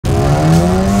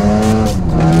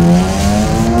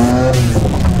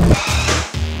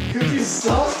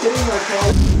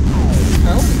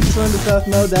tough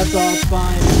mode, that's all, it's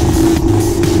fine.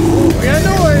 We got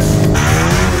noise!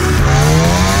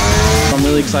 I'm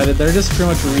really excited. They're just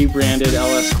pretty much rebranded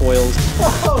LS coils.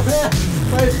 Oh man,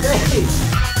 my face!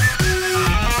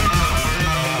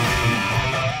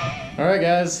 Alright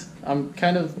guys, I'm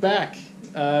kind of back.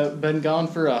 Been gone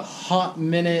for a hot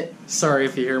minute. Sorry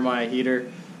if you hear my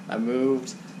heater. I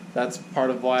moved. That's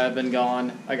part of why I've been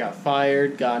gone. I got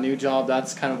fired, got a new job.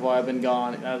 That's kind of why I've been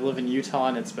gone. I live in Utah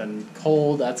and it's been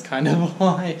cold. That's kind of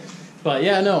why. But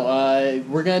yeah, no,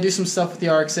 we're going to do some stuff with the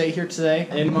RX8 here today.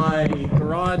 In my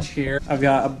garage here, I've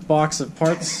got a box of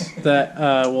parts that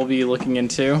we'll be looking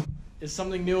into. It's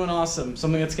something new and awesome,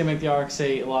 something that's going to make the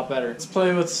RX8 a lot better. Let's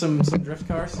play with some drift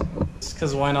cars,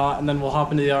 because why not? And then we'll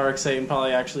hop into the RX8 and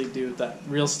probably actually do that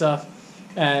real stuff.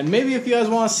 And maybe if you guys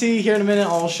want to see here in a minute,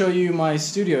 I'll show you my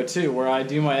studio too, where I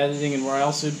do my editing and where I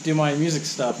also do my music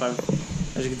stuff.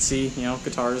 As you can see, you know,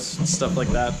 guitars and stuff like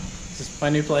that. This is my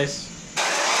new place.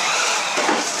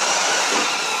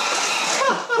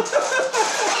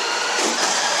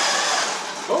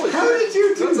 Holy How did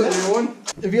you do that? That's a new one.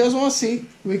 If you guys want to see,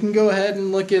 we can go ahead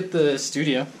and look at the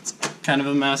studio. It's kind of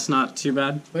a mess, not too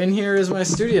bad. But in here is my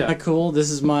studio. Cool,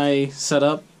 this is my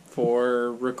setup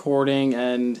for recording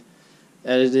and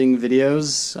editing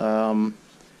videos.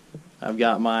 I've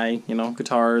got my, you know,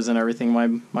 guitars and everything,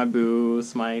 my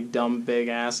booth, my dumb big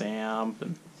ass amp,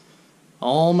 and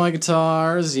all my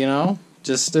guitars, you know.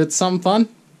 Just, it's something fun.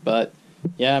 But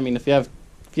yeah, I mean, if you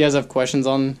guys have questions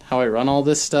on how I run all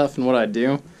this stuff and what I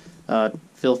do,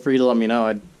 feel free to let me know.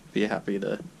 I'd be happy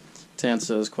to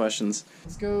answer those questions.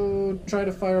 Let's go try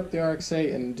to fire up the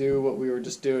RX8 and do what we were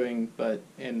just doing, but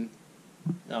in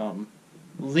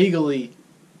legally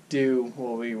do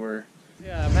what we were.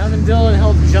 Yeah, I'm having Dylan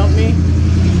help jump me.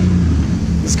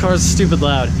 This car's stupid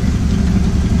loud.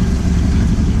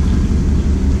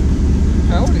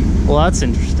 Howdy. Well, that's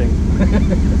interesting.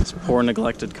 This poor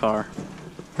neglected car.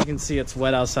 You can see it's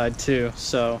wet outside too,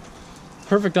 so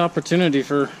perfect opportunity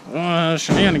for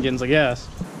shenanigans, I guess.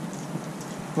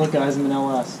 Look guys, I'm an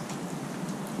LS.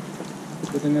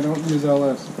 Good thing I don't use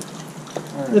LS.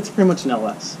 Right. It's pretty much an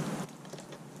LS.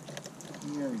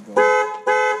 There we go.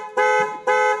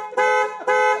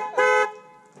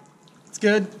 It's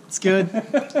good, it's good.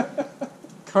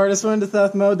 Car just went into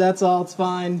theft mode, that's all, it's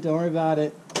fine, don't worry about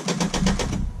it.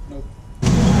 Nope.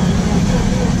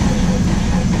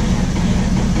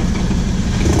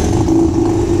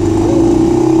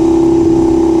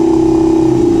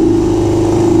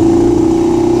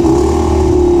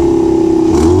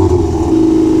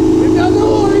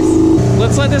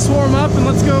 Let's let this warm up and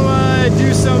let's go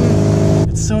do some...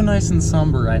 It's so nice and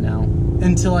somber right now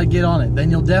until I get on it.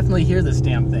 Then you'll definitely hear this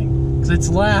damn thing because it's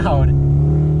loud. You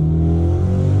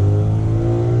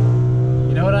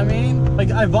know what I mean? Like,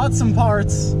 I bought some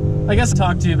parts. I guess I'll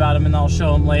talk to you about them and I'll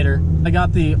show them later. I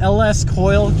got the LS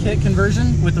coil kit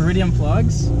conversion with iridium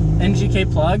plugs, NGK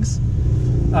plugs.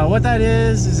 What that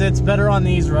is it's better on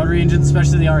these rotary engines,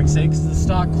 especially the RX8, because the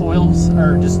stock coils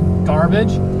are just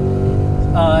garbage.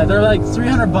 They're like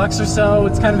 300 bucks or so.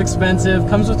 It's kind of expensive.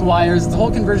 Comes with wires. It's a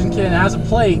whole conversion kit and it has a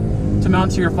plate to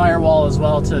mount to your firewall as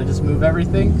well to just move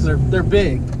everything because they're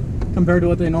big compared to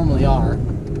what they normally are.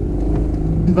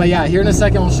 But yeah, here in a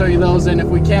second we'll show you those, and if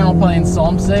we can, I'll probably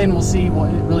install them today and we'll see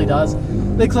what it really does.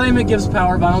 They claim it gives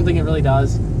power, but I don't think it really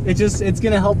does. It's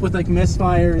gonna help with like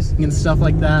misfires and stuff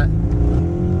like that.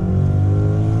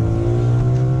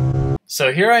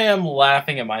 So here I am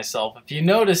laughing at myself. If you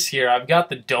notice here, I've got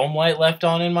the dome light left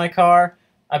on in my car.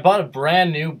 I bought a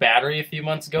brand new battery a few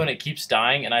months ago and it keeps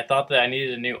dying, and I thought that I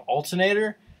needed a new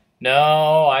alternator.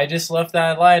 No, I just left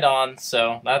that light on,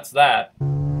 so that's that.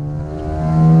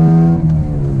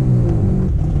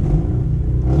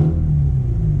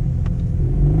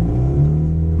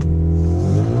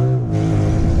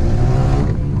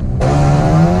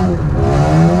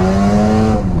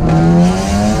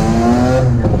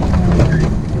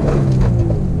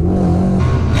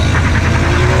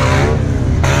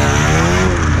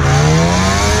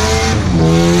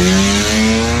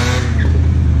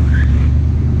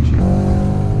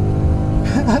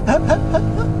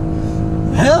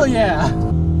 Hell yeah!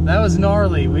 That was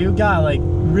gnarly. We got like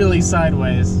really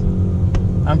sideways.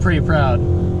 I'm pretty proud.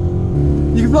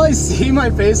 You can probably see my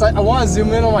face. I want to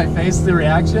zoom in on my face, the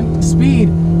reaction. Speed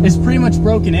is pretty much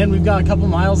broken in. We've got a couple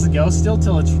miles to go still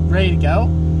till it's ready to go.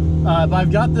 But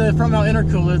I've got the front mount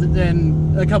intercooler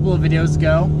in a couple of videos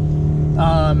ago.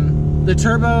 The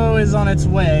turbo is on its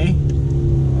way.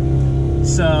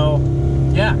 So,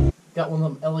 yeah. Got one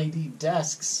of them LED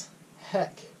desks.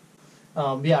 Heck.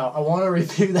 Yeah, I want to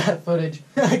review that footage.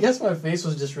 I guess my face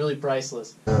was just really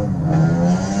priceless.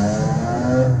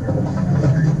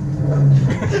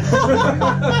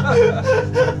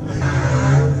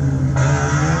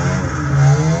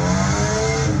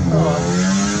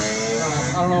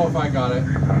 I don't know if I got it,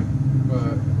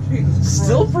 but Jesus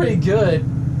Still Christ. pretty good.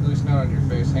 At least not on your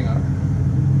face. Hang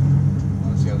on.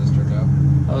 Let's see how this turned out.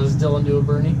 How does Dylan do a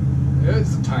Bernie?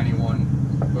 It's a tiny one,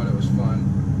 but it was fun.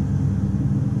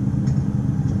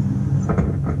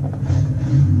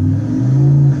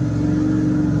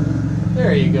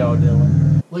 There you go,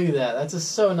 Dylan. Look at that. That's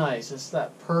just so nice. Just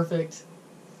that perfect.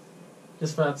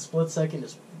 Just for that split second,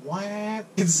 just whack.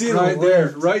 You can see Right the there,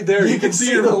 lift. right there. You can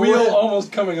see the wheel lift.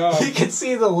 almost coming off. You can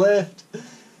see the lift.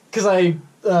 Because I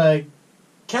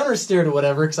counter steered or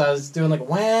whatever, because I was doing like a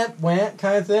wham, wham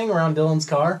kind of thing around Dylan's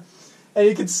car. And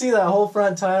you can see that whole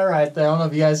front tire right there. I don't know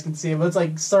if you guys can see it, but it's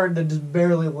like starting to just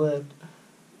barely lift.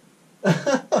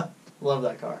 Love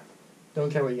that car. Don't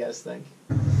care what you guys think.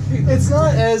 It's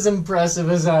not as impressive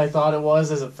as I thought it was,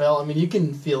 as it felt. I mean, you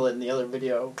can feel it in the other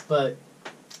video, but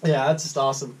yeah, that's just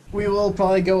awesome. We will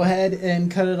probably go ahead and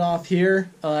cut it off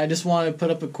here. I just wanted to put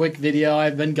up a quick video.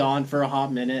 I've been gone for a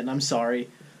hot minute, and I'm sorry.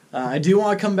 I do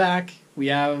want to come back. We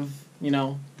have, you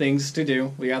know, things to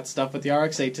do. We got stuff with the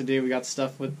RX8 to do. We got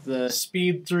stuff with the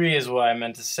Speed 3 is what I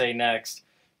meant to say next.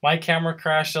 My camera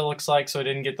crashed, it looks like, so I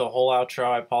didn't get the whole outro.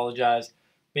 I apologize.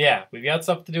 But yeah, we've got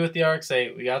stuff to do with the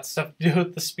RX8. We got stuff to do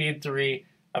with the Speed 3.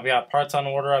 I've got parts on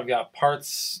order. I've got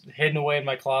parts hidden away in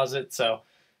my closet. So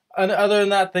other than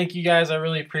that, thank you guys. I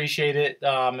really appreciate it.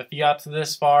 If you got to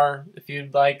this far, if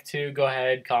you'd like to, go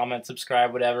ahead, comment,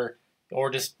 subscribe, whatever. Or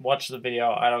just watch the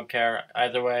video. I don't care.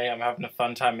 Either way, I'm having a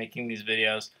fun time making these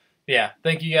videos. But yeah,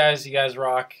 thank you guys. You guys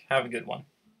rock. Have a good one.